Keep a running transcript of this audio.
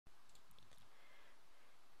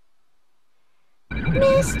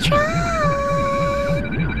Miss Tron!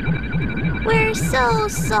 We're so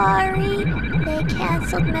sorry. They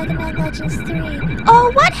canceled Mega Man Legends 3.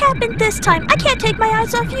 Oh, what happened this time? I can't take my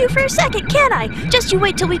eyes off you for a second, can I? Just you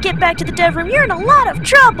wait till we get back to the dev room. You're in a lot of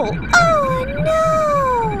trouble. Oh,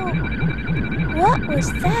 no! What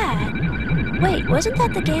was that? Wait, wasn't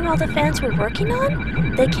that the game all the fans were working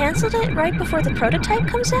on? They canceled it right before the prototype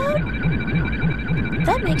comes out?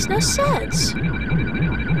 That makes no sense.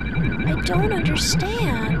 I don't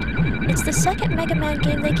understand. It's the second Mega Man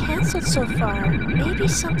game they canceled so far. Maybe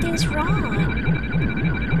something's wrong.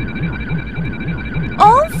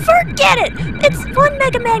 Oh, forget it! It's one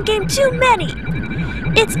Mega Man game too many!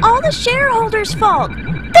 It's all the shareholders' fault!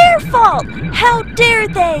 Their fault! How dare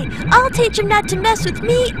they! I'll teach them not to mess with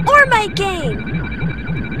me or my game!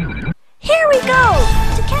 Here we go!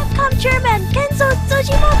 To Capcom Chairman Kenzo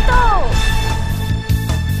Tsujimoto!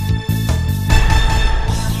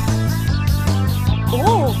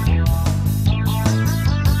 Oh!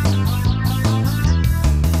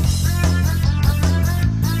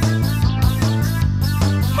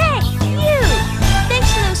 Hey, you!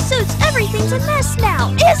 Thanks to those suits, everything's a mess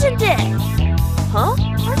now, isn't it? Huh?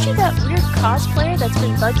 Aren't you that weird cosplayer that's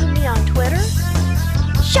been bugging me on Twitter?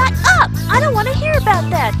 Shut up! I don't want to hear about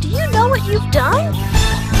that. Do you know what you've done?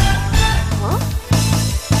 Huh?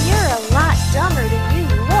 You're a lot dumber than you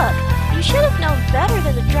look. You should have known better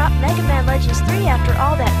than to drop Mega Man Legends 3 after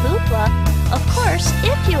all that hoopla. Of course,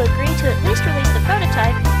 if you agree to at least release the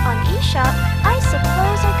prototype on eShop, I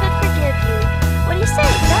suppose I could forgive you. What do you say?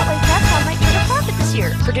 That way Capcom might get a profit this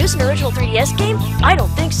year. Produce an original 3DS game? I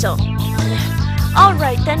don't think so.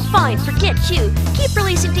 Alright then, fine, forget you. Keep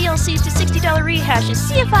releasing DLCs to $60 rehashes,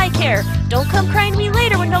 see if I care. Don't come crying to me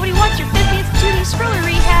later when nobody wants your 50th 2D scroller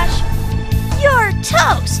rehash. You're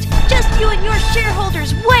toast! Just you and your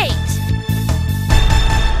shareholders wait!